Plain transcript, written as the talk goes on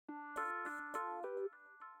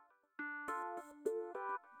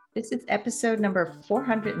This is episode number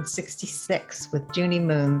 466 with Junie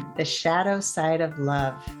Moon, The Shadow Side of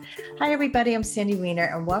Love. Hi, everybody. I'm Sandy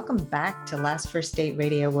Weiner, and welcome back to Last First Date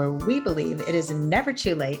Radio, where we believe it is never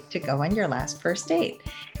too late to go on your last first date.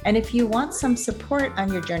 And if you want some support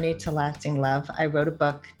on your journey to lasting love, I wrote a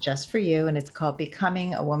book just for you, and it's called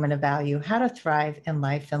Becoming a Woman of Value: How to Thrive in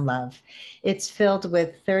Life and Love. It's filled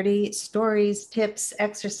with 30 stories, tips,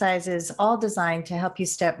 exercises, all designed to help you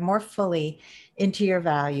step more fully into your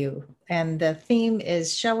value. And the theme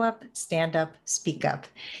is show up, stand up, speak up.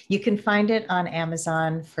 You can find it on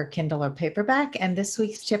Amazon for Kindle or paperback. And this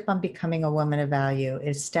week's tip on becoming a woman of value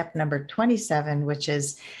is step number 27, which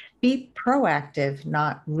is be proactive,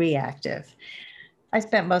 not reactive. I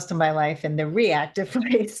spent most of my life in the reactive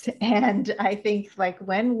place. And I think like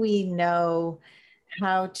when we know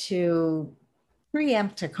how to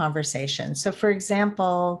preempt a conversation. So for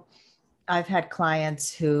example, I've had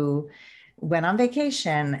clients who went on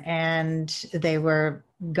vacation and they were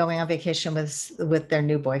going on vacation with their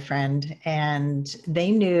new boyfriend, and they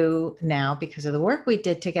knew now because of the work we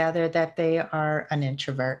did together that they are an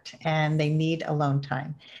introvert and they need alone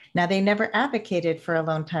time. Now, they never advocated for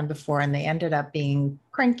alone time before, and they ended up being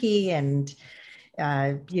cranky and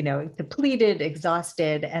depleted,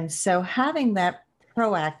 exhausted. And so having that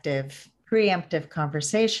proactive preemptive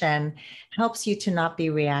conversation helps you to not be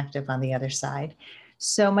reactive on the other side.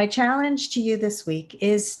 So my challenge to you this week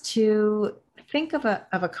is to think of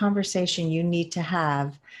a conversation you need to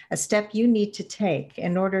have, a step you need to take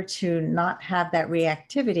in order to not have that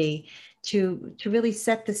reactivity, to really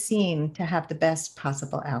set the scene to have the best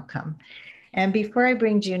possible outcome. And before I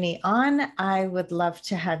bring Junie on, I would love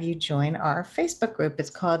to have you join our Facebook group. It's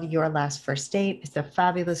called Your Last First Date. It's a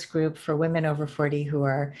fabulous group for women over 40 who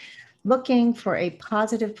are looking for a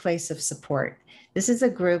positive place of support. This is a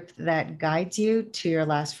group that guides you to your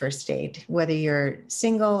last first date, whether you're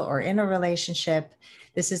single or in a relationship.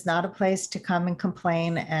 This is not a place to come and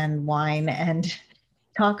complain and whine and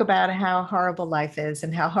talk about how horrible life is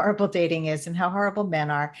and how horrible dating is and how horrible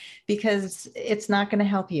men are, because it's not going to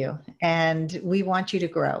help you. And we want you to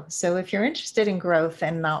grow. So if you're interested in growth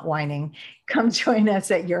and not whining, come join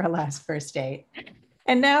us at Your Last First Date.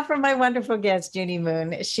 And now for my wonderful guest, Junie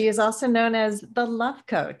Moon. She is also known as the Love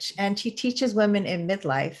Coach, and she teaches women in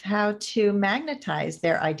midlife how to magnetize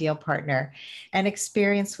their ideal partner and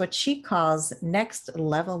experience what she calls next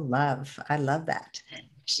level love. I love that.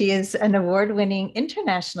 She is an award-winning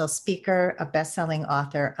international speaker, a best-selling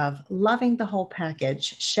author of Loving the Whole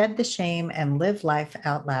Package, Shed the Shame and Live Life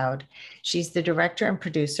Out Loud. She's the director and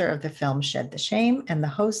producer of the film Shed the Shame and the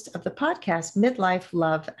host of the podcast Midlife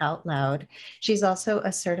Love Out Loud. She's also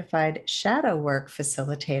a certified shadow work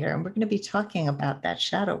facilitator, and we're going to be talking about that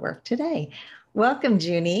shadow work today. Welcome,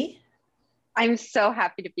 Junie. I'm so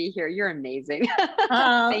happy to be here. You're amazing.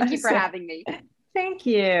 Thank you for having me. Thank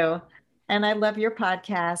you. And I love your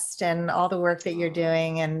podcast and all the work that you're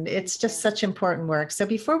doing. And it's just such important work. So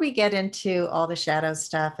before we get into all the shadow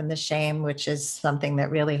stuff and the shame, which is something that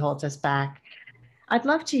really holds us back, I'd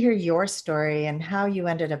love to hear your story and how you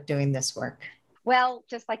ended up doing this work. Well,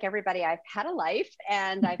 just like everybody, I've had a life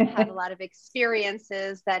and I've had a lot of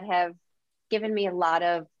experiences that have given me a lot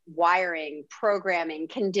of wiring, programming,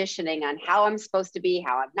 conditioning on how I'm supposed to be,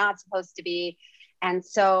 how I'm not supposed to be. And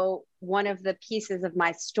so one of the pieces of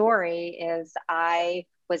my story is I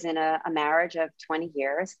was in a marriage of 20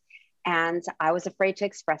 years and I was afraid to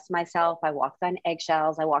express myself. I walked on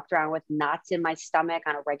eggshells. I walked around with knots in my stomach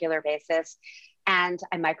on a regular basis. And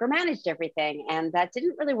I micromanaged everything. And that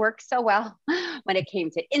didn't really work so well when it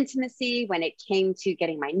came to intimacy, when it came to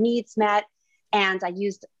getting my needs met. And I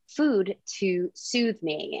used food to soothe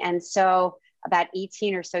me. And so about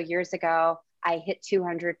 18 or so years ago, I hit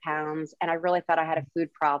 200 pounds and I really thought I had a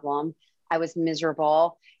food problem. I was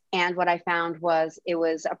miserable. And what I found was it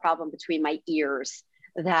was a problem between my ears,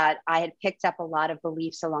 that I had picked up a lot of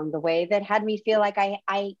beliefs along the way that had me feel like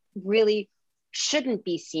I really shouldn't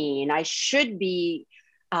be seen. I should be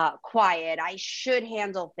quiet. I should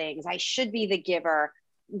handle things. I should be the giver.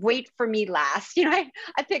 Wait for me last. I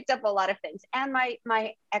picked up a lot of things. And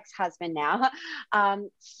my ex-husband now,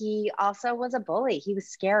 he also was a bully. He was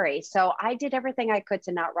scary. So I did everything I could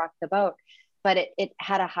to not rock the boat, but it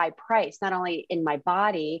had a high price, not only in my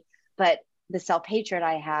body, but the self-hatred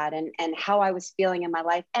I had and how I was feeling in my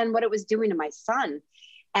life and what it was doing to my son.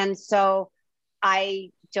 And so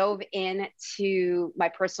I dove into my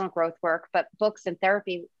personal growth work, but books and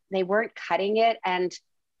therapy, they weren't cutting it. And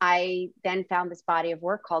I then found this body of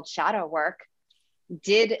work called shadow work,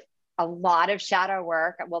 did a lot of shadow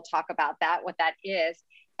work. We'll talk about that, what that is.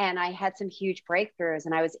 And I had some huge breakthroughs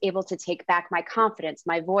and I was able to take back my confidence,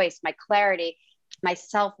 my voice, my clarity, my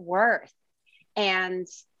self-worth. And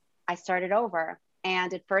I started over.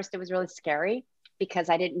 And at first it was really scary because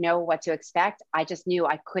I didn't know what to expect. I just knew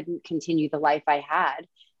I couldn't continue the life I had.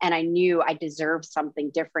 And I knew I deserved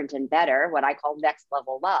something different and better, what I call next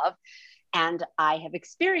level love. And I have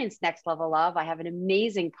experienced next level love. I have an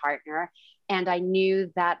amazing partner. And I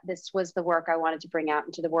knew that this was the work I wanted to bring out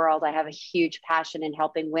into the world. I have a huge passion in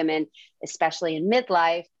helping women, especially in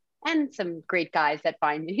midlife, and some great guys that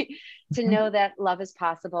find me, to know that love is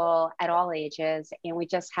possible at all ages. And we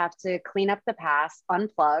just have to clean up the past,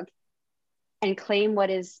 unplug, and claim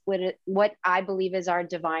what I believe is our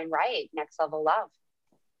divine right, next level love.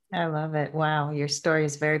 I love it. Wow. Your story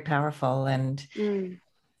is very powerful. And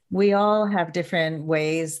we all have different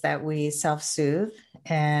ways that we self-soothe,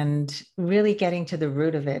 and really getting to the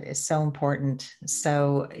root of it is so important.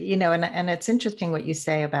 So, and it's interesting what you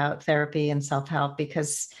say about therapy and self-help,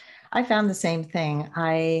 because I found the same thing.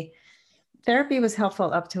 Therapy was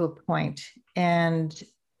helpful up to a point, and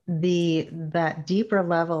that deeper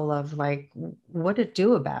level of like what to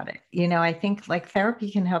do about it. I think like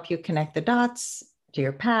therapy can help you connect the dots to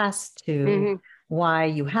your past, to why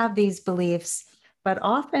you have these beliefs, but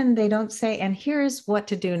often they don't say, and here's what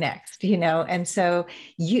to do next, And so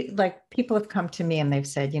people have come to me and they've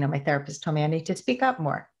said, my therapist told me I need to speak up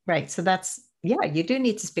more. Right. So yeah, you do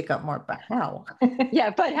need to speak up more, but how?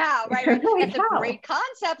 Yeah, but how, right? That's a great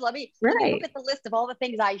concept. Let me look at the list of all the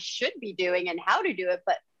things I should be doing and how to do it.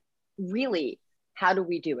 But really, how do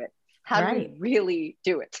we do it? How do we really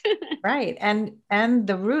do it? Right. And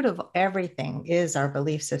the root of everything is our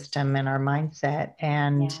belief system and our mindset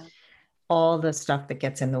and all the stuff that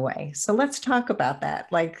gets in the way. So let's talk about that.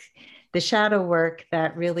 Like the shadow work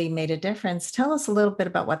that really made a difference. Tell us a little bit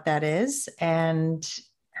about what that is and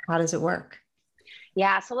how does it work?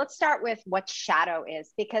 Yeah, so let's start with what shadow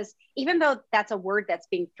is, because even though that's a word that's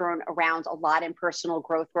being thrown around a lot in personal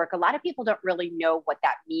growth work, a lot of people don't really know what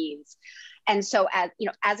that means. And so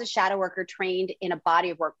as a shadow worker trained in a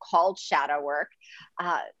body of work called shadow work,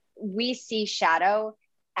 we see shadow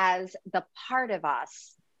as the part of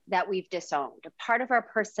us that we've disowned, a part of our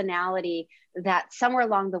personality that somewhere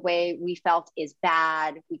along the way we felt is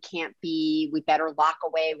bad, we can't be, we better lock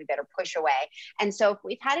away, we better push away. And so if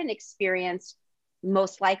we've had an experience,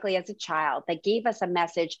 most likely as a child, that gave us a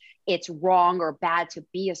message, it's wrong or bad to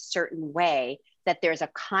be a certain way, that there's a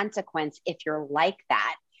consequence if you're like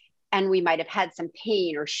that. And we might have had some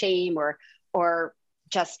pain or shame or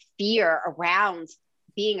just fear around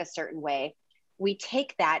being a certain way. We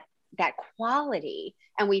take that quality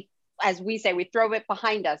and we, as we say, we throw it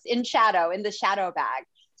behind us in the shadow bag.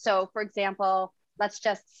 So for example, let's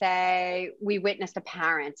just say we witnessed a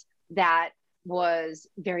parent that was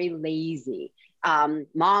very lazy.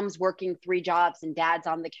 Mom's working 3 jobs and dad's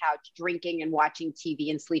on the couch drinking and watching TV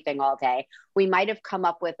and sleeping all day. We might have come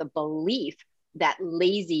up with a belief that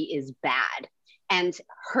lazy is bad and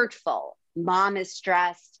hurtful. Mom is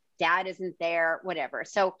stressed, dad isn't there, whatever.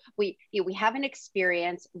 So we have an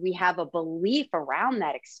experience, we have a belief around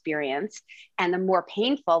that experience. And the more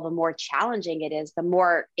painful, the more challenging it is, the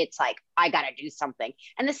more it's like, I got to do something.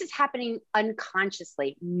 And this is happening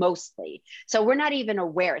unconsciously, mostly. So we're not even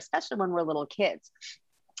aware, especially when we're little kids.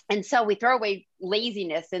 And so we throw away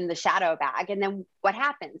laziness in the shadow bag. And then what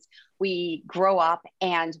happens? We grow up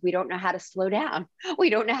and we don't know how to slow down. We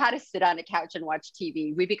don't know how to sit on a couch and watch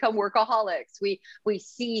TV. We become workaholics. We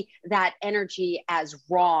see that energy as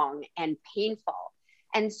wrong and painful.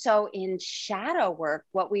 And so in shadow work,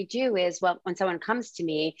 what we do is, well, when someone comes to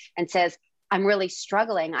me and says, I'm really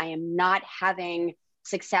struggling, I am not having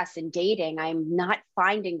success in dating, I'm not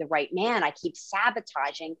finding the right man, I keep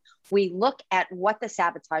sabotaging. We look at what the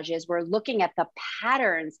sabotage is. We're looking at the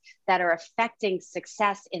patterns that are affecting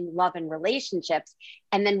success in love and relationships.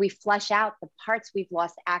 And then we flesh out the parts we've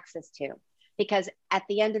lost access to. Because at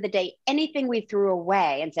the end of the day, anything we threw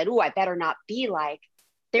away and said, oh, I better not be like,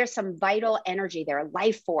 there's some vital energy there,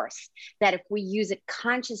 life force, that if we use it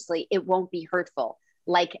consciously, it won't be hurtful.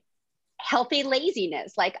 Like healthy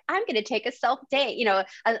laziness, like I'm going to take a self day,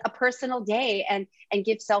 a personal day and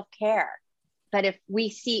give self-care. But if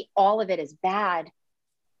we see all of it as bad,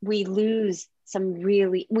 we lose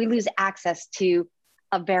access to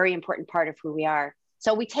a very important part of who we are.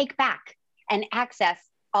 So we take back and access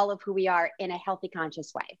all of who we are in a healthy,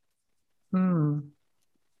 conscious way.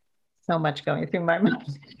 So much going through my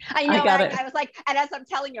mind. I know. I was like, and as I'm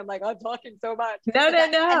telling you, I'm like, I'm talking so much. No.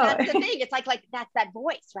 And that's the thing. It's like that's that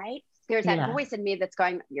voice, right? There's that voice in me that's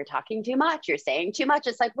going, you're talking too much. You're saying too much.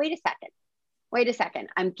 It's like, wait a second.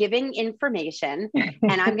 I'm giving information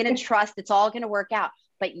and I'm going to trust it's all going to work out.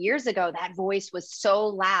 But years ago, that voice was so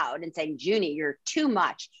loud and saying, Junie, you're too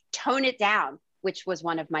much. Tone it down. which was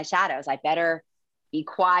one of my shadows. I better be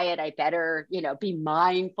quiet. I better, be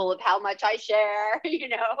mindful of how much I share,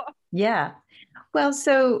 Yeah. Well,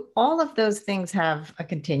 so all of those things have a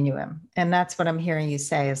continuum. And that's what I'm hearing you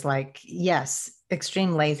say is like, yes,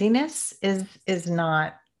 extreme laziness is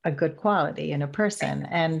not a good quality in a person.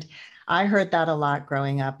 And I heard that a lot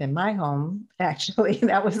growing up in my home. Actually,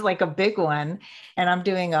 that was like a big one. And I'm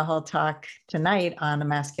doing a whole talk tonight on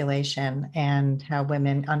emasculation and how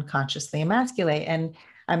women unconsciously emasculate. And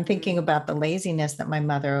I'm thinking about the laziness that my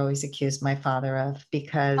mother always accused my father of Oh,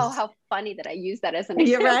 because how funny that I use that as an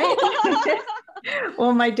you're example. right.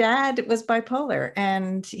 Well, my dad was bipolar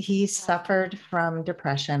and he suffered from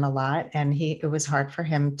depression a lot, and it was hard for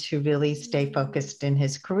him to really stay focused in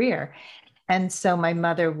his career. And so my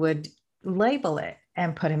mother would label it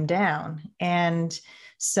and put him down. And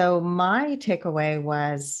so my takeaway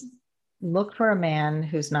was look for a man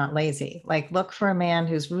who's not lazy, like look for a man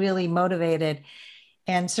who's really motivated.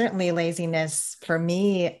 And certainly laziness for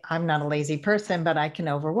me, I'm not a lazy person, but I can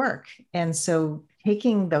overwork. And so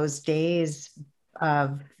taking those days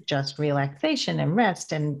of just relaxation and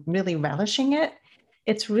rest and really relishing it,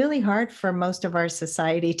 it's really hard for most of our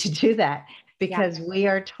society to do that because we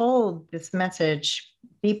are told this message,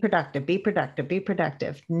 be productive, be productive, be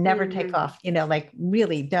productive, never take off, like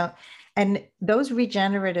really don't. And those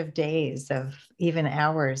regenerative days of even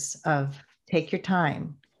hours of take your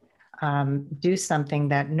time, do something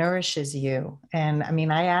that nourishes you. And I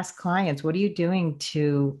mean, I ask clients, what are you doing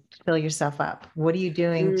to fill yourself up? What are you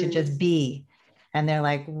doing to just be? And they're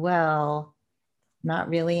like, well, not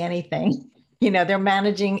really anything. They're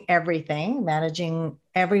managing everything, managing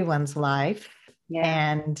everyone's life. Yeah.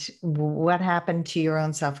 And what happened to your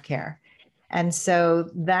own self-care? And so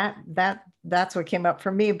that's what came up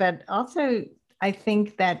for me. But also, I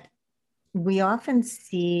think that we often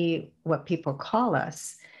see what people call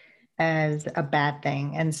us as a bad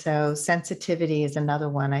thing. And so sensitivity is another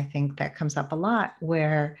one I think that comes up a lot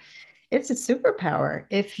where it's a superpower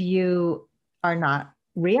if you are not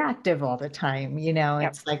reactive all the time.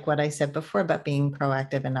 It's like what I said before about being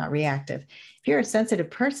proactive and not reactive. If you're a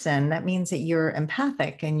sensitive person, that means that you're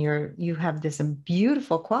empathic and you have this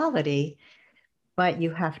beautiful quality, but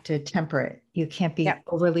you have to temper it. You can't be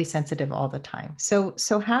overly sensitive all the time. So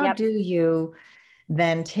how do you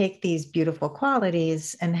then take these beautiful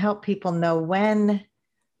qualities and help people know when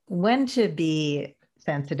to be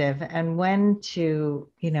sensitive and when to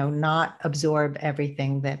not absorb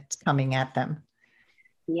everything that's coming at them?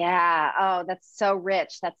 Yeah. Oh, that's so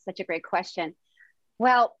rich. That's such a great question.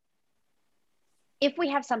 Well, if we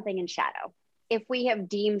have something in shadow, if we have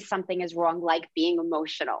deemed something as wrong, like being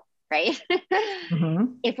emotional, right?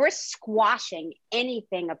 Mm-hmm. If we're squashing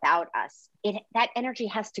anything about us, that energy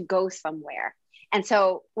has to go somewhere. And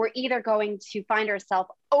so we're either going to find ourselves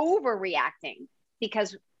overreacting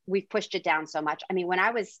because we've pushed it down so much. I mean, when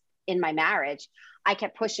I was in my marriage, I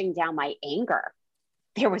kept pushing down my anger.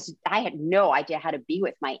 I had no idea how to be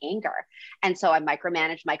with my anger. And so I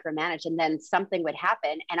micromanaged, and then something would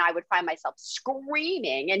happen and I would find myself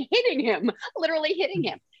screaming and hitting him, literally hitting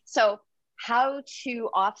him. So how to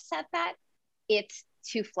offset that? It's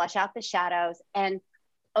to flush out the shadows and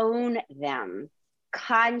own them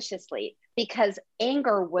consciously, because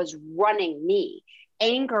anger was running me.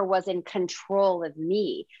 Anger was in control of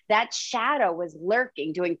me. That shadow was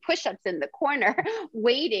lurking, doing push-ups in the corner,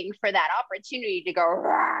 waiting for that opportunity to go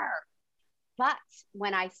roar. But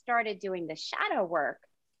when I started doing the shadow work,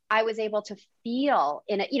 I was able to feel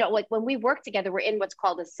in it, like when we work together, we're in what's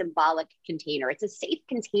called a symbolic container. It's a safe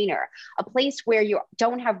container, a place where you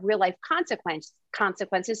don't have real life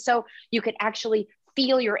consequences. So you could actually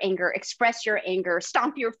feel your anger, express your anger,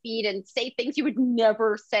 stomp your feet and say things you would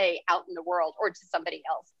never say out in the world or to somebody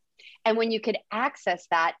else. And when you could access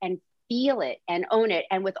that and feel it and own it,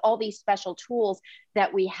 and with all these special tools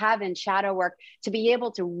that we have in shadow work to be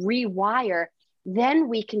able to rewire, then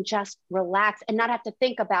we can just relax and not have to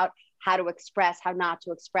think about how to express, how not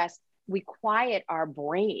to express. We quiet our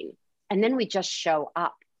brain and then we just show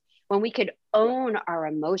up. When we could own our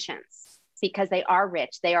emotions, because they are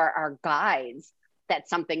rich, they are our guides, that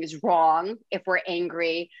something is wrong if we're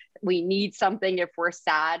angry, we need something if we're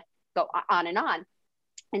sad, go on and on.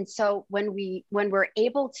 And so when we're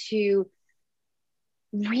able to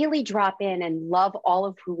really drop in and love all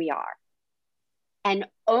of who we are and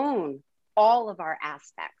own all of our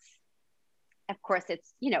aspects, of course,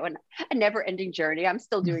 it's, a never ending journey. I'm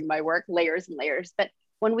still doing my work, layers and layers. But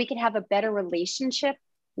when we can have a better relationship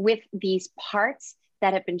with these parts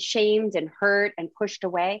that have been shamed and hurt and pushed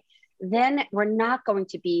away, then we're not going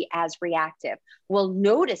to be as reactive. We'll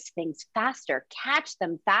notice things faster, catch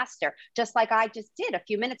them faster, just like I just did a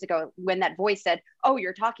few minutes ago when that voice said, oh,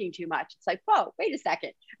 you're talking too much. It's like, whoa, wait a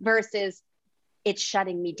second, versus it's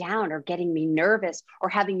shutting me down or getting me nervous or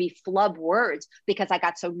having me flub words because I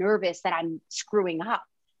got so nervous that I'm screwing up.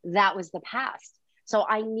 That was the past. So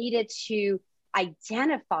I needed to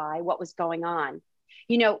identify what was going on.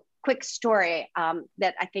 You know, quick story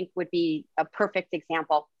that I think would be a perfect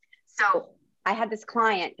example. So I had this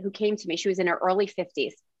client who came to me. She was in her early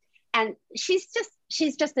 50s. And she's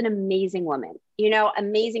just an amazing woman, you know,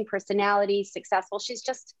 amazing personality, successful. She's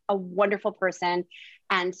just a wonderful person.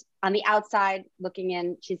 And on the outside looking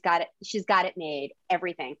in, she's got it made,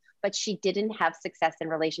 everything. But she didn't have success in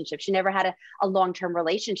relationships. She never had a long-term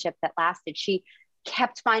relationship that lasted. She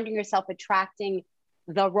kept finding herself attracting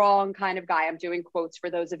the wrong kind of guy. I'm doing quotes for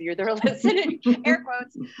those of you that are listening, air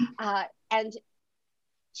quotes. And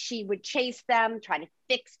she would chase them, try to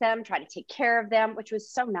fix them, try to take care of them, which was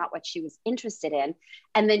so not what she was interested in.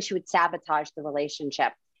 And then she would sabotage the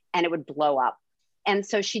relationship and it would blow up. And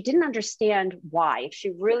so she didn't understand why. If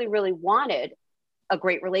she really, really wanted a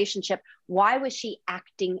great relationship, why was she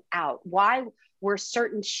acting out? Why were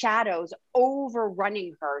certain shadows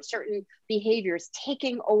overrunning her, certain behaviors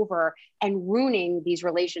taking over and ruining these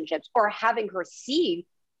relationships, or having her see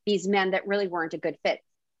these men that really weren't a good fit?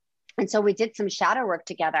 And so we did some shadow work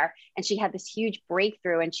together, and she had this huge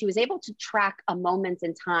breakthrough, and she was able to track a moment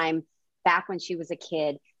in time back when she was a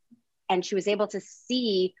kid. And she was able to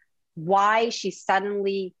see why she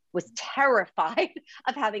suddenly was terrified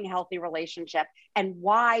of having a healthy relationship and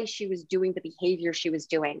why she was doing the behavior she was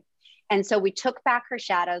doing. And so we took back her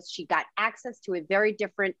shadows. She got access to a very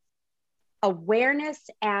different awareness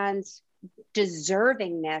and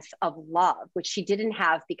deservingness of love, which she didn't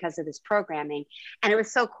have because of this programming. And it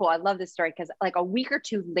was so cool. I love this story because like a week or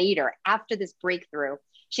two later, after this breakthrough,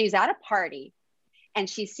 she's at a party and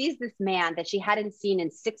she sees this man that she hadn't seen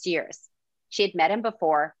in 6 years. She had met him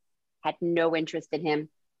before, had no interest in him.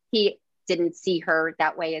 He didn't see her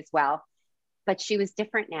that way as well, but she was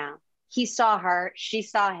different now. He saw her, she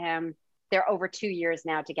saw him. They're over 2 years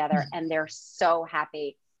now together and they're so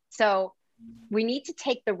happy. So we need to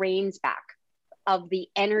take the reins back of the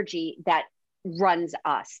energy that runs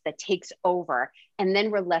us, that takes over. And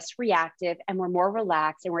then we're less reactive and we're more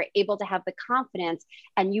relaxed and we're able to have the confidence.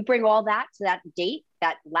 And you bring all that to that date,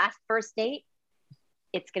 that last first date,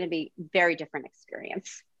 it's going to be a very different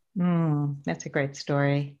experience. That's a great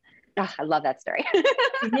story. Oh, I love that story.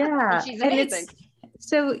 Yeah. She's amazing.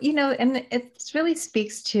 So, you know, and it really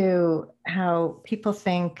speaks to how people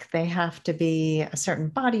think they have to be a certain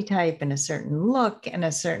body type and a certain look and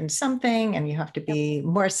a certain something, and you have to be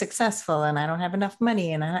more successful, and I don't have enough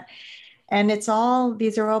money. And these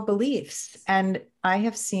are all beliefs. And I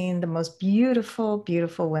have seen the most beautiful,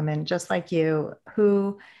 beautiful women, just like you,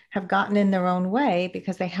 who have gotten in their own way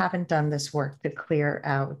because they haven't done this work to clear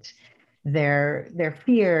out their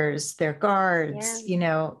fears, their guards. You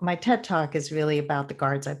know, my TED Talk is really about the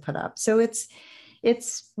guards I put up. So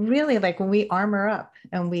it's really like when we armor up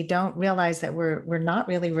and we don't realize that we're not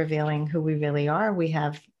really revealing who we really are, we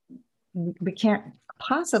can't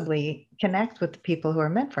possibly connect with the people who are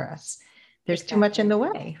meant for us. There's too much in the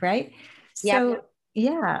way, right? So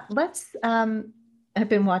yeah, I've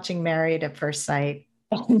been watching Married at First Sight,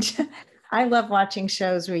 and I love watching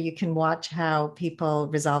shows where you can watch how people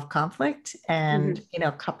resolve conflict and, you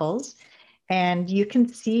know, couples, and you can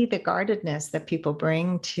see the guardedness that people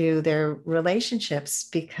bring to their relationships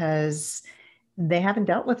because they haven't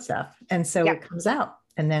dealt with stuff. And so it comes out,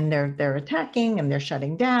 and then they're attacking and they're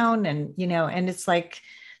shutting down, and, you know, and it's like,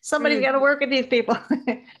 somebody's got to work with these people.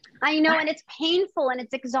 I know. And it's painful and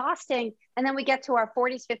it's exhausting. And then we get to our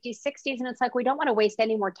 40s, 50s, 60s, and it's like, we don't want to waste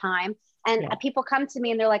any more time. And people come to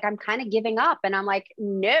me and they're like, I'm kind of giving up. And I'm like,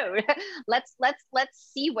 no, let's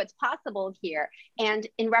see what's possible here. And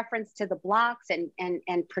in reference to the blocks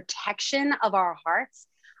and protection of our hearts,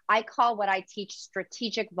 I call what I teach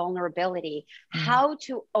strategic vulnerability, how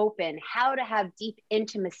to open, how to have deep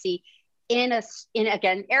intimacy in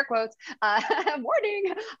again, air quotes,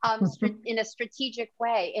 warning, in a strategic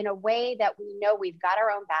way, in a way that we know we've got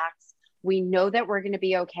our own backs. We know that we're going to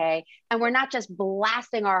be okay. And we're not just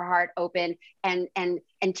blasting our heart open and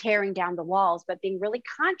tearing down the walls, but being really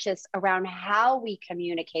conscious around how we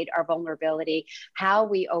communicate our vulnerability, how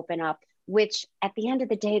we open up, which at the end of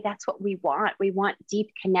the day, that's what we want. We want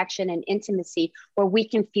deep connection and intimacy where we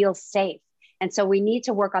can feel safe. And so we need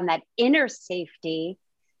to work on that inner safety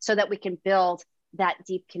so that we can build that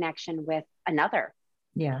deep connection with another.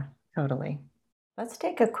 Yeah, totally. Let's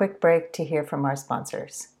take a quick break to hear from our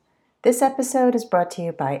sponsors. This episode is brought to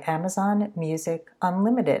you by Amazon Music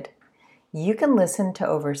Unlimited. You can listen to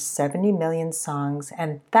over 70 million songs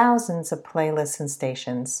and thousands of playlists and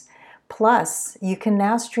stations. Plus, you can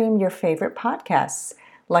now stream your favorite podcasts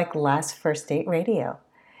like Last First Date Radio.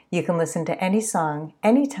 You can listen to any song,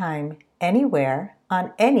 anytime, anywhere,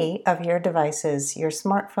 on any of your devices, your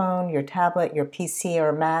smartphone, your tablet, your PC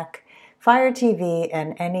or Mac, Fire TV,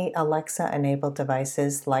 and any Alexa-enabled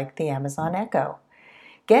devices like the Amazon Echo.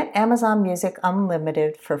 Get Amazon Music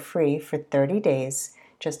Unlimited for free for 30 days.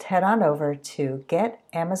 Just head on over to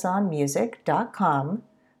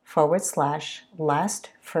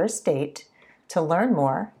getamazonmusic.com/lastfirstdate to learn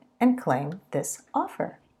more and claim this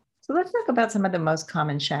offer. So let's talk about some of the most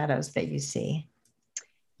common shadows that you see.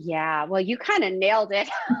 Yeah, well, you kind of nailed it.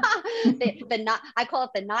 I call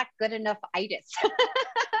it the not good enough itis.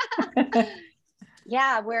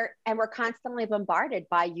 Yeah, we're constantly bombarded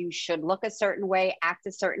by you should look a certain way, act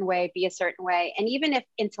a certain way, be a certain way. And even if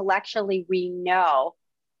intellectually we know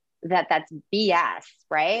that that's BS,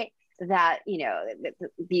 right? That,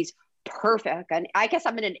 these perfect, and I guess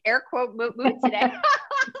I'm in an air quote mood today.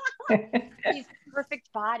 These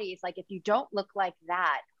perfect bodies, like if you don't look like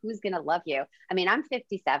that, who's going to love you? I mean, I'm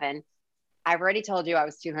 57. I've already told you I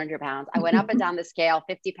was 200 pounds. I went up and down the scale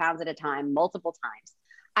 50 pounds at a time, multiple times.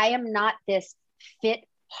 I am not this fit,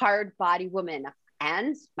 hard body woman.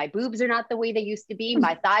 And my boobs are not the way they used to be.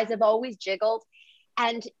 My thighs have always jiggled.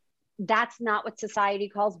 And that's not what society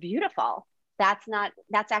calls beautiful. That's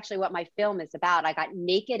actually what my film is about. I got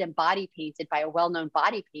naked and body painted by a well-known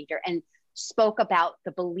body painter and spoke about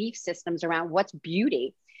the belief systems around what's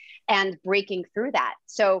beauty and breaking through that.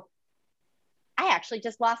 So I actually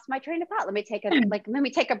just lost my train of thought. Let me take a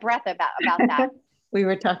breath about that. We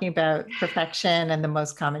were talking about perfection and the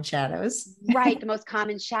most common shadows. Right, the most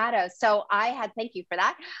common shadows. So thank you for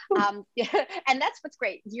that. And that's what's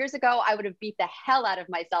great. Years ago, I would have beat the hell out of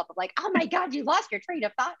myself of like, oh my God, you lost your train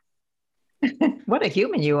of thought. What a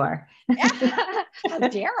human you are. How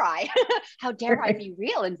dare I? How dare I be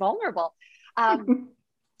real and vulnerable?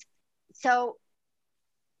 So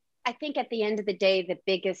I think at the end of the day, the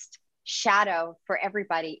biggest shadow for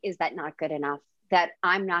everybody is that not good enough, that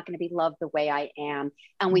I'm not going to be loved the way I am.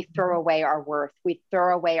 And we throw away our worth. We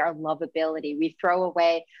throw away our lovability. We throw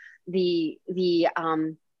away that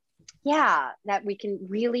we can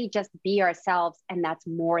really just be ourselves. And that's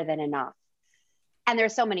more than enough. And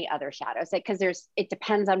there's so many other shadows because it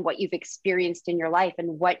depends on what you've experienced in your life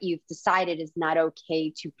and what you've decided is not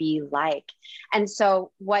okay to be like. And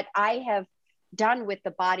so what I have done with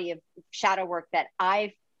the body of shadow work that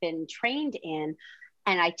I've been trained in,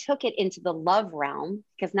 and I took it into the love realm,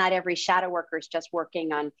 because not every shadow worker is just working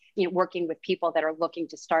with people that are looking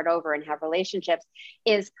to start over and have relationships,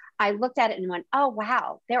 is I looked at it and went, oh,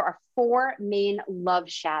 wow, there are 4 main love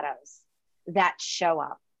shadows that show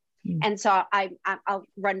up. And so I'll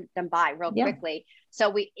run them by real quickly.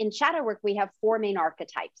 So in shadow work, we have 4 main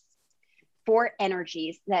archetypes, 4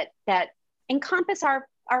 energies that encompass our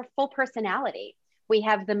full personality. We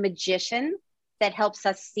have the magician that helps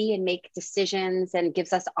us see and make decisions and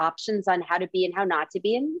gives us options on how to be and how not to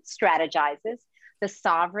be and strategizes. The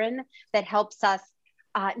sovereign that helps us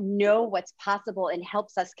know what's possible and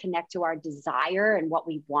helps us connect to our desire and what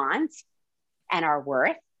we want and our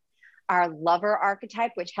worth. Our lover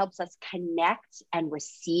archetype, which helps us connect and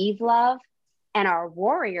receive love, and our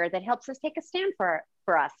warrior that helps us take a stand for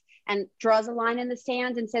us and draws a line in the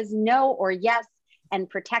sand and says no or yes and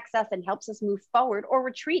protects us and helps us move forward or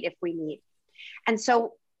retreat if we need. And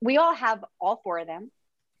so we all have all 4 of them,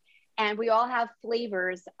 and we all have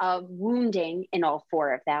flavors of wounding in all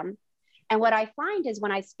 4 of them. And what I find is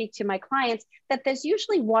when I speak to my clients that there's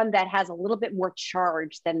usually one that has a little bit more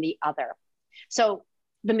charge than the other. So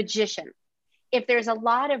the magician, if there's a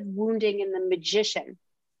lot of wounding in the magician,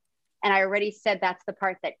 and I already said that's the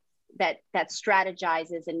part that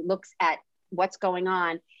strategizes and looks at what's going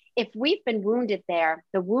on. If we've been wounded there,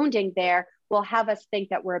 the wounding there will have us think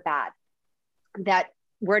that we're bad, that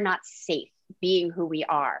we're not safe being who we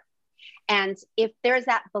are. And if there's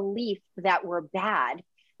that belief that we're bad,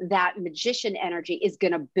 that magician energy is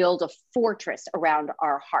going to build a fortress around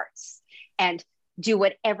our hearts and do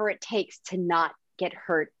whatever it takes to not get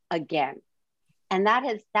hurt again. And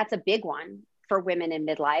that's a big one for women in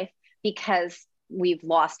midlife, because we've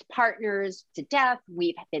lost partners to death,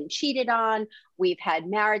 we've been cheated on, we've had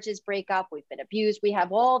marriages break up, we've been abused, we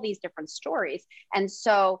have all these different stories. And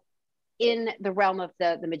so in the realm of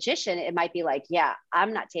the magician, it might be like, yeah,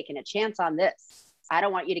 I'm not taking a chance on this. I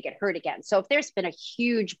don't want you to get hurt again. So if there's been a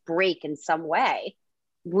huge break in some way,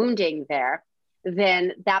 wounding there,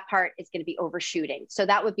 then that part is going to be overshooting. So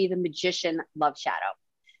that would be the magician love shadow.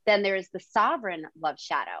 Then there's the sovereign love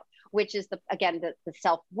shadow, which is the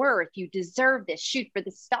self-worth. You deserve this, shoot for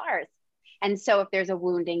the stars. And so if there's a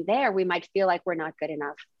wounding there, we might feel like we're not good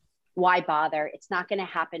enough. Why bother? It's not going to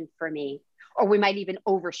happen for me. Or we might even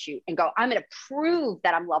overshoot and go, I'm going to prove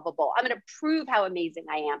that I'm lovable. I'm going to prove how amazing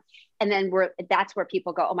I am. And then that's where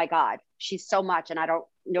people go, oh my God, she's so much and I don't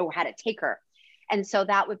know how to take her. And so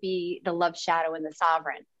that would be the love shadow and the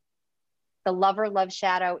sovereign. The lover love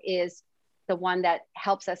shadow is the one that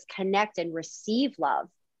helps us connect and receive love.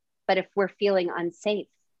 But if we're feeling unsafe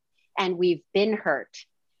and we've been hurt,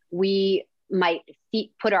 we might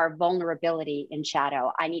put our vulnerability in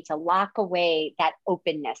shadow. I need to lock away that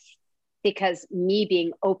openness because me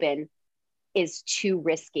being open is too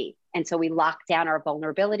risky. And so we lock down our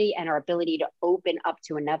vulnerability and our ability to open up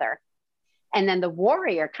to another. And then the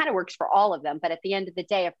warrior kind of works for all of them. But at the end of the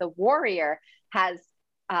day, if the warrior has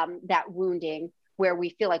that wounding where we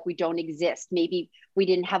feel like we don't exist, maybe we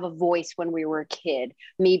didn't have a voice when we were a kid,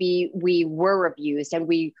 maybe we were abused and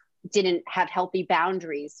we didn't have healthy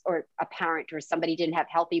boundaries, or a parent or somebody didn't have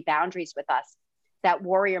healthy boundaries with us, that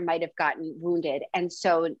warrior might have gotten wounded. And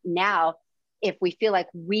so now if we feel like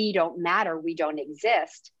we don't matter, we don't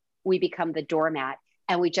exist, we become the doormat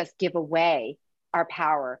and we just give away our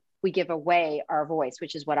power. We give away our voice,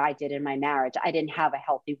 which is what I did in my marriage. I didn't have a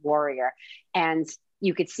healthy warrior. And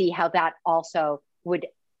you could see how that also would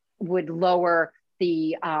lower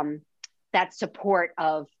the that support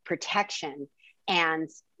of protection and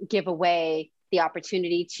give away the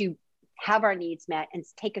opportunity to have our needs met and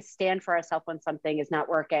take a stand for ourselves when something is not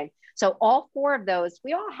working. So all four of those,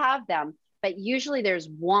 we all have them, but usually there's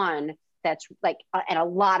one that's like, and a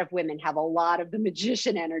lot of women have a lot of the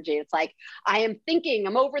magician energy. It's like, I am thinking,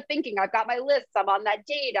 I'm overthinking. I've got my list. I'm on that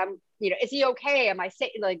date. Is he okay? Am I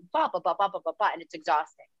saying like, blah, blah, blah, blah, blah, blah, blah. And it's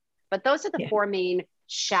exhausting. But those are the four main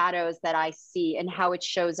shadows that I see and how it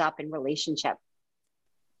shows up in relationship.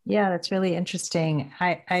 Yeah, that's really interesting.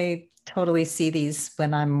 I totally see these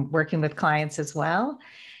when I'm working with clients as well.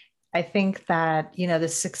 I think that, the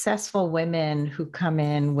successful women who come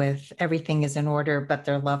in with everything is in order, but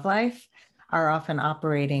their love life are often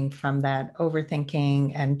operating from that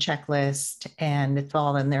overthinking and checklist, and it's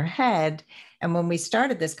all in their head. And when we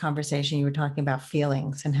started this conversation, you were talking about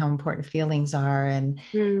feelings and how important feelings are and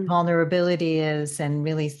vulnerability is, and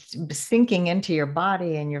really sinking into your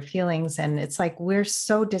body and your feelings. And it's like, we're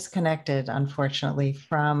so disconnected, unfortunately,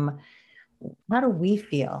 from how do we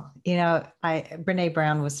feel? Brene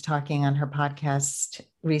Brown was talking on her podcast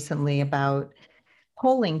recently about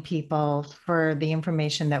polling people for the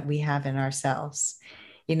information that we have in ourselves.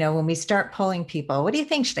 When we start polling people, what do you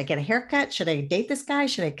think? Should I get a haircut? Should I date this guy?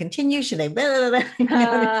 Should I continue? Should I? Blah, blah, blah.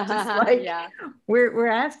 It's just like, we're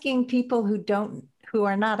asking people who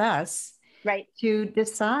are not us, right, to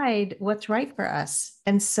decide what's right for us.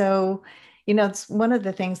 And so, it's one of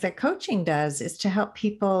the things that coaching does is to help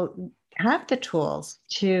people have the tools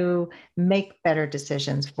to make better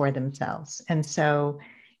decisions for themselves. And so,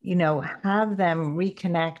 have them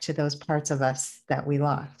reconnect to those parts of us that we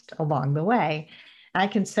lost along the way. I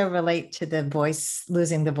can so relate to the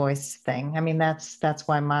losing the voice thing. I mean, that's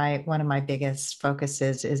why one of my biggest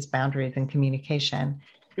focuses is boundaries and communication,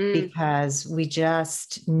 because we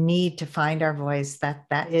just need to find our voice.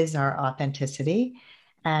 That is our authenticity.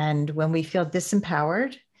 And when we feel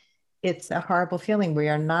disempowered, it's a horrible feeling. We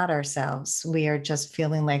are not ourselves. We are just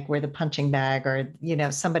feeling like we're the punching bag, or,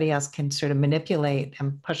 somebody else can sort of manipulate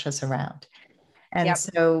and push us around. And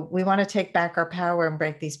so we want to take back our power and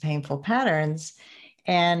break these painful patterns.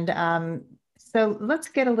 And so let's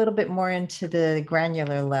get a little bit more into the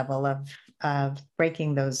granular level of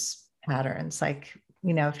breaking those patterns. Like,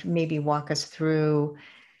 maybe walk us through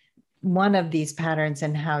one of these patterns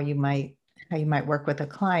and how you might work with a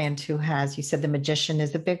client who has, you said the magician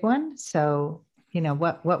is a big one. So,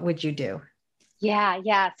 what would you do?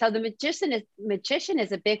 Yeah. So the magician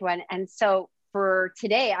is a big one. And so for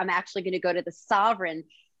today, I'm actually going to go to the sovereign,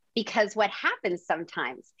 because what happens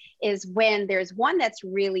sometimes is when there's one that's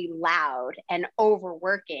really loud and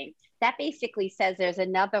overworking, that basically says there's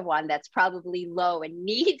another one that's probably low and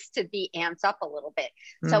needs to be amped up a little bit.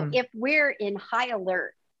 So if we're in high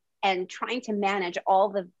alert and trying to manage all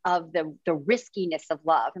the riskiness of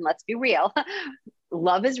love, and let's be real,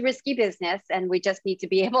 love is risky business, and we just need to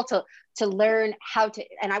be able to learn how to.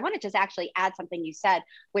 And I want to just actually add something you said,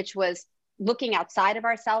 which was looking outside of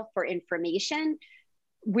ourselves for information.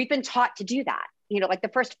 We've been taught to do that. Like the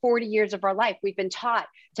first 40 years of our life, we've been taught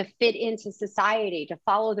to fit into society, to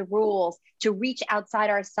follow the rules, to reach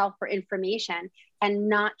outside ourselves for information, and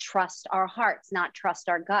not trust our hearts, not trust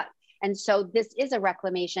our gut. And so this is a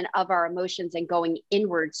reclamation of our emotions and going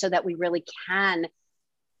inward so that we really can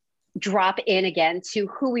drop in again to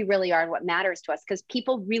who we really are and what matters to us, because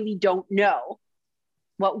people really don't know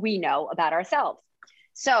what we know about ourselves.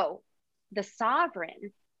 So the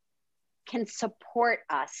sovereign can support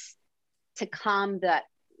us to calm the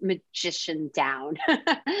magician down.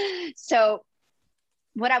 So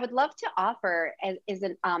what I would love to offer is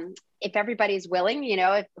if everybody's willing, you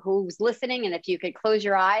know, if who's listening, and if you could close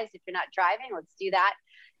your eyes, if you're not driving, let's do that.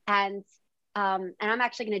 And I'm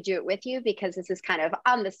actually going to do it with you because this is kind of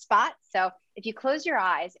on the spot. So if you close your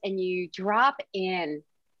eyes and you drop in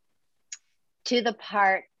to the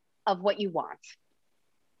part of what you want,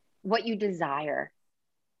 what you desire,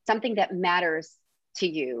 something that matters to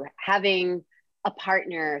you, having a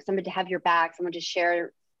partner, someone to have your back, someone to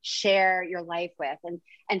share your life with,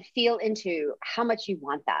 and feel into how much you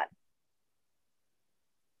want that.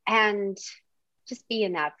 And just be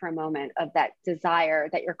in that for a moment of that desire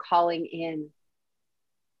that you're calling in.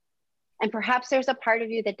 And perhaps there's a part of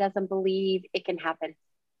you that doesn't believe it can happen.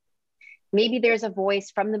 Maybe there's a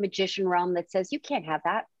voice from the magician realm that says, you can't have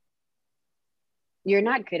that. You're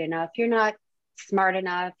not good enough. You're not smart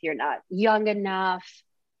enough. You're not young enough.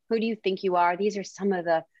 Who do you think you are? These are some of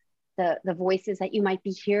the voices that you might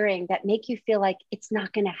be hearing that make you feel like it's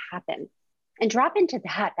not going to happen. And drop into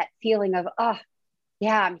that feeling of, oh,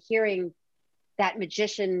 yeah, I'm hearing that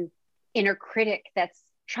magician inner critic that's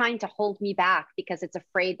trying to hold me back because it's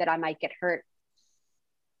afraid that I might get hurt.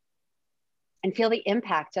 And feel the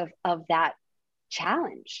impact of that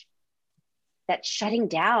challenge, that shutting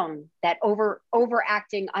down, that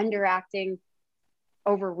overacting, underacting,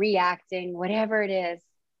 overreacting, whatever it is.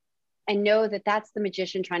 And know that that's the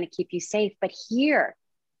magician trying to keep you safe. But here,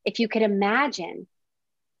 if you could imagine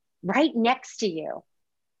right next to you,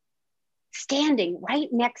 standing right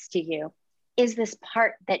next to you, is this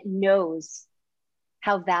part that knows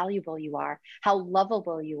how valuable you are, how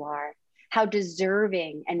lovable you are, how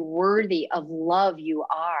deserving and worthy of love you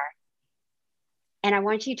are. And I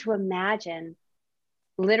want you to imagine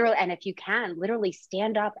literally, and if you can, literally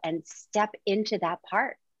stand up and step into that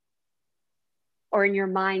part. Or in your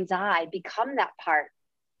mind's eye, become that part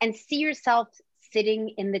and see yourself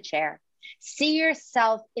sitting in the chair. See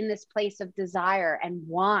yourself in this place of desire and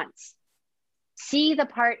want. See the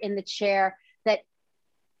part in the chair that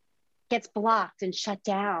gets blocked and shut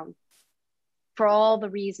down for all the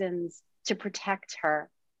reasons to protect her.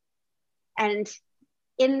 And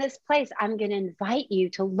in this place, I'm going to invite you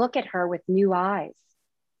to look at her with new eyes,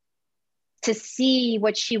 to see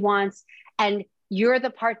what she wants. And you're the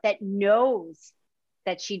part that knows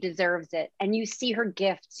that she deserves it. And you see her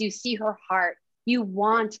gifts, you see her heart, you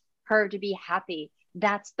want her to be happy.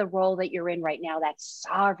 That's the role that you're in right now, that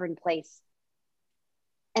sovereign place.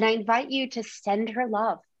 And I invite you to send her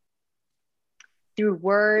love through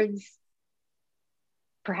words.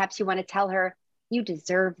 Perhaps you want to tell her, you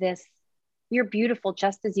deserve this. You're beautiful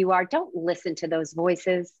just as you are. Don't listen to those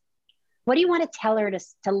voices. What do you want to tell her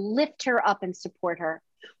to lift her up and support her?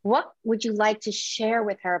 What would you like to share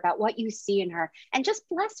with her about what you see in her? And just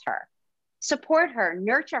bless her, support her,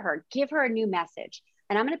 nurture her, give her a new message.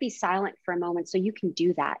 And I'm going to be silent for a moment so you can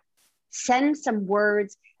do that. Send some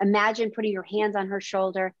words. Imagine putting your hands on her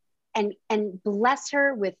shoulder and bless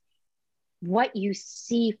her with what you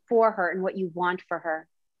see for her and what you want for her.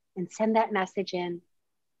 And send that message in.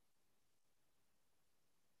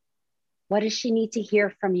 What does she need to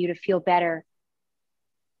hear from you to feel better?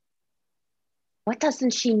 What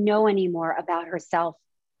doesn't she know anymore about herself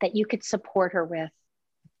that you could support her with?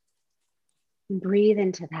 And breathe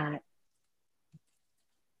into that.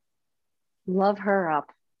 Love her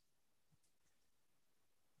up.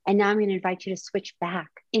 And now I'm going to invite you to switch back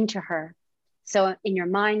into her. So in your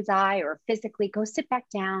mind's eye or physically, go sit back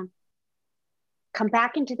down. Come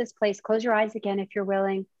back into this place. Close your eyes again if you're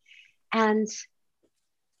willing. And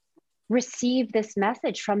receive this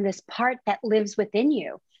message from this part that lives within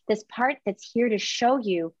you. This part that's here to show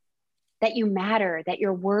you that you matter, that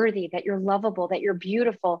you're worthy, that you're lovable, that you're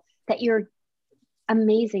beautiful, that you're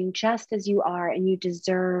amazing just as you are, and you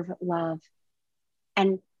deserve love.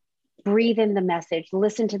 And breathe in the message,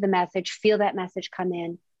 listen to the message, feel that message come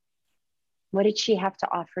in. What did she have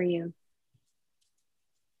to offer you?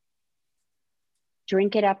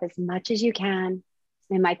 Drink it up as much as you can.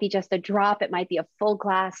 It might be just a drop, it might be a full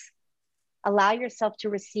glass. Allow yourself to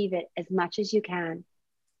receive it as much as you can.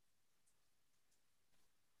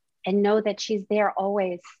 And know that she's there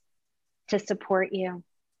always to support you,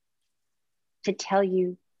 to tell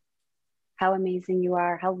you how amazing you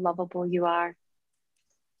are, how lovable you are,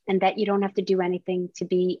 and that you don't have to do anything to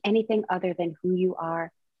be anything other than who you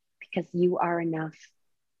are, because you are enough.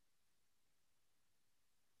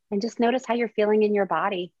 And just notice how you're feeling in your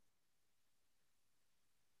body.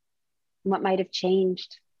 What might have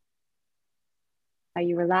changed? Are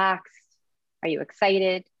you relaxed? Are you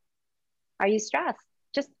excited? Are you stressed?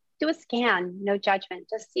 Just do a scan, no judgment.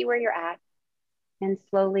 Just see where you're at. And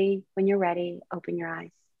slowly, when you're ready, open your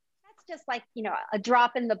eyes. That's just like, a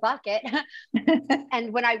drop in the bucket.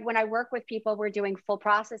 And when I work with people, we're doing full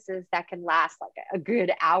processes that can last like a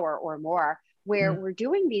good hour or more, where we're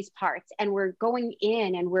doing these parts and we're going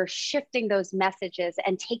in and we're shifting those messages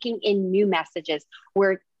and taking in new messages.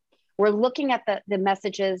 We're looking at the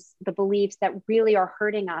messages, the beliefs that really are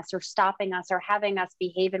hurting us or stopping us or having us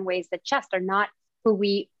behave in ways that just are not who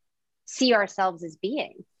we see ourselves as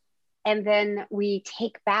being. And then we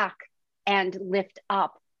take back and lift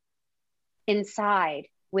up inside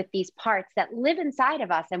with these parts that live inside of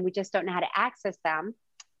us, and we just don't know how to access them.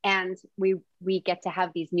 And we get to have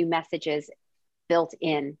these new messages built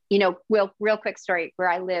in. Real quick story where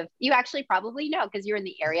I live. You actually probably know because you're in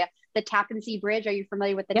the area. The Tappan Zee Bridge. Are you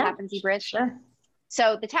familiar with the Tappan Zee Bridge? Sure.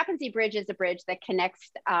 So the Tappan Zee Bridge is a bridge that connects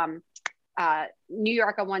New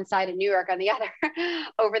York on one side and New York on the other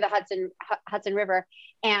over the Hudson River.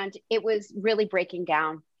 And it was really breaking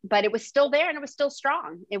down, but it was still there and it was still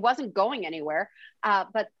strong. It wasn't going anywhere,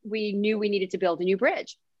 but we knew we needed to build a new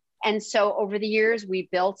bridge. And so over the years, we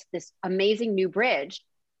built this amazing new bridge.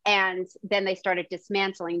 And then they started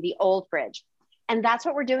dismantling the old bridge. And that's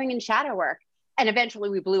what we're doing in shadow work. And eventually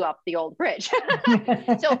we blew up the old bridge.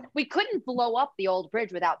 So we couldn't blow up the old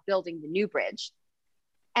bridge without building the new bridge.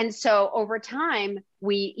 And so over time,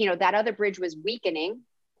 that other bridge was weakening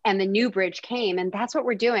and the new bridge came. And that's what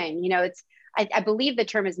we're doing. I believe the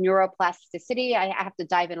term is neuroplasticity. I have to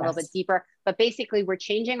dive in a little bit deeper, but basically we're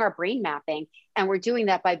changing our brain mapping, and we're doing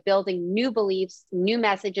that by building new beliefs, new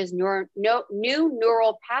messages, new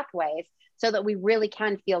neural pathways, so that we really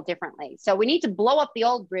can feel differently. So we need to blow up the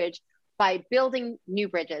old bridge by building new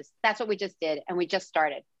bridges. That's what we just did. And we just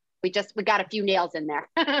started. We got a few nails in there.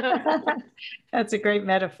 That's a great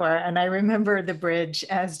metaphor. And I remember the bridge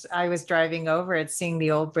as I was driving over it, seeing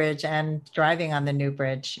the old bridge and driving on the new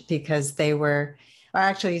bridge, because they were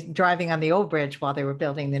actually driving on the old bridge while they were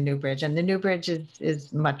building the new bridge. And the new bridge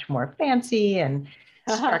is much more fancy and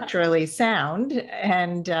structurally sound.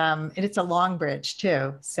 And it's a long bridge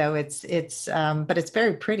too. So but it's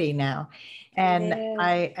very pretty now. And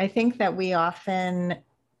I think that we often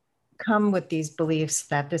come with these beliefs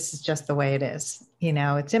that this is just the way it is.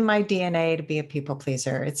 It's in my DNA to be a people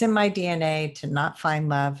pleaser. It's in my DNA to not find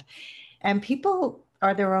love. And people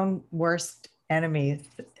are their own worst enemies.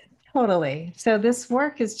 Totally. So this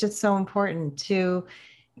work is just so important to,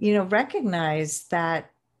 recognize that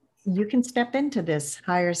you can step into this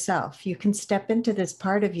higher self. You can step into this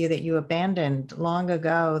part of you that you abandoned long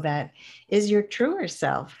ago that is your truer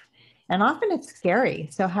self. And often it's scary.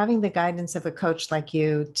 So having the guidance of a coach like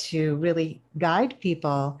you to really guide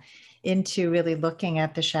people into really looking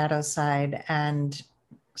at the shadow side and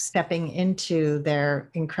stepping into their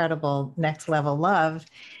incredible next level love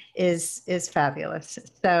is fabulous.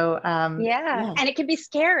 So yeah, and it can be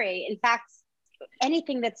scary. In fact,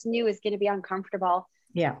 anything that's new is going to be uncomfortable.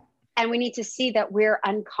 Yeah. And we need to see that we're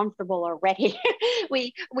uncomfortable already.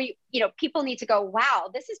 People need to go, wow,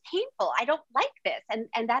 this is painful. I don't like this.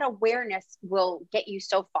 And that awareness will get you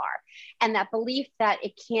so far. And that belief that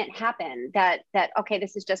it can't happen, that, okay,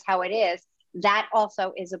 this is just how it is. That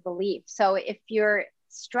also is a belief. So if you're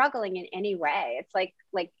struggling in any way, it's like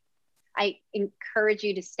I encourage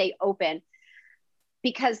you to stay open,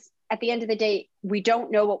 because at the end of the day, we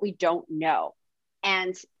don't know what we don't know.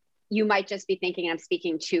 And you might just be thinking, I'm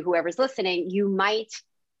speaking to whoever's listening, you might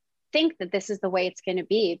think that this is the way it's going to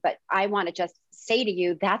be. But I want to just say to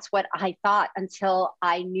you, that's what I thought until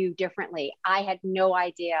I knew differently. I had no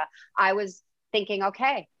idea. I was thinking,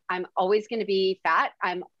 okay, I'm always going to be fat.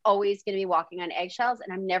 I'm always going to be walking on eggshells,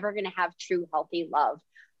 and I'm never going to have true, healthy love.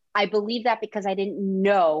 I believe that because I didn't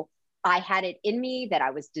know I had it in me, that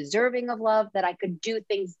I was deserving of love, that I could do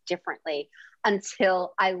things differently,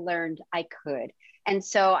 until I learned I could. And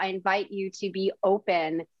so I invite you to be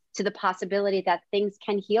open to the possibility that things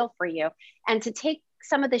can heal for you, and to take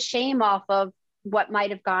some of the shame off of what might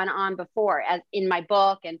have gone on before. As in my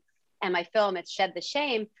book and my film, it's Shed the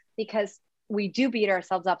Shame, because we do beat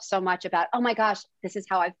ourselves up so much about, oh my gosh, this is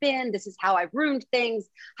how I've been. This is how I've ruined things.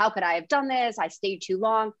 How could I have done this? I stayed too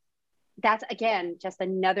long. That's, again, just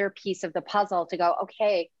another piece of the puzzle to go,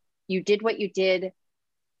 okay, you did what you did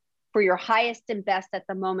for your highest and best at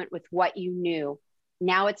the moment with what you knew.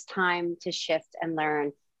 Now it's time to shift and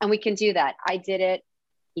learn. And we can do that. I did it.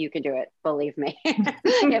 You can do it. Believe me.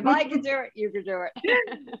 If I can do it, you can do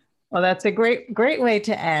it. Well, that's a great way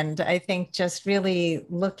to end. I think just really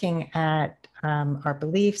looking at our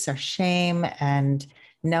beliefs, our shame, and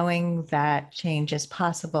knowing that change is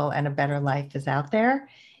possible and a better life is out there.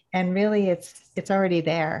 And really it's already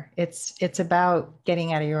there. It's about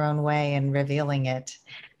getting out of your own way and revealing it.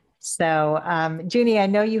 So, Junie, I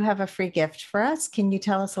know you have a free gift for us. Can you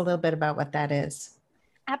tell us a little bit about what that is?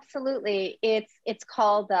 Absolutely. It's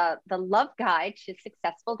called the Love Guide to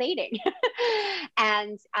Successful Dating.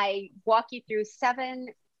 And I walk you through 7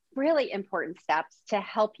 really important steps to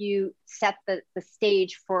help you set the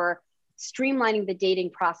stage for streamlining the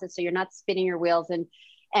dating process so you're not spinning your wheels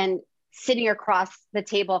and sitting across the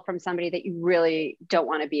table from somebody that you really don't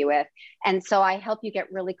want to be with. And so I help you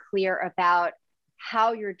get really clear about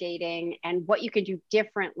how you're dating and what you can do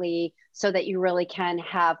differently so that you really can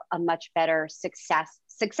have a much better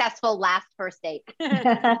successful last first date.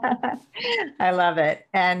 I love it.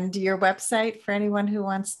 And your website for anyone who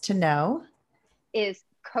wants to know is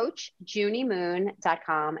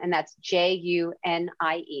coachjuniemoon.com, and that's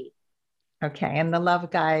JUNIE. Okay. And the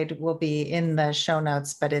Love Guide will be in the show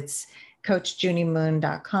notes, but it's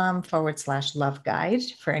coachjuniemoon.com/love guide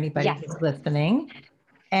for anybody who's listening.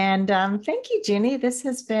 And thank you, Junie. This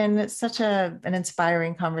has been such an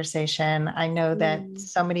inspiring conversation. I know that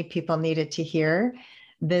so many people needed to hear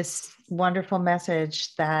this wonderful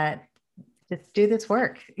message that just do this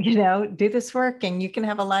work, do this work and you can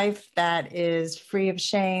have a life that is free of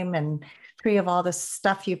shame and free of all the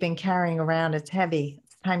stuff you've been carrying around. It's heavy.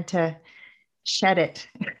 It's time to shed it.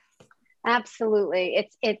 Absolutely.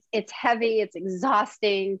 It's heavy. It's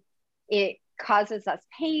exhausting. It causes us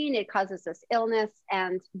pain. It causes us illness.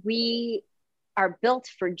 And we are built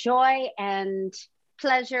for joy and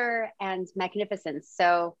pleasure and magnificence.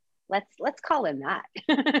 So let's call him that.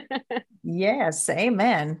 Yes.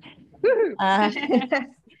 Amen.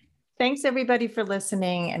 Thanks everybody for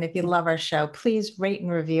listening. And if you love our show, please rate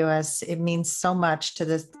and review us. It means so much to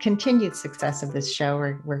the continued success of this show.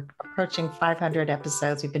 We're approaching 500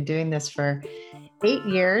 episodes. We've been doing this for 8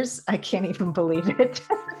 years. I can't even believe it.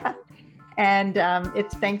 And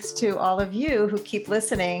it's thanks to all of you who keep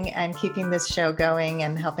listening and keeping this show going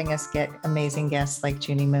and helping us get amazing guests like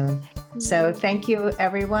Junie Moon. So thank you,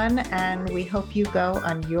 everyone. And we hope you go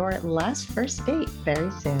on your last first date very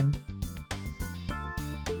soon.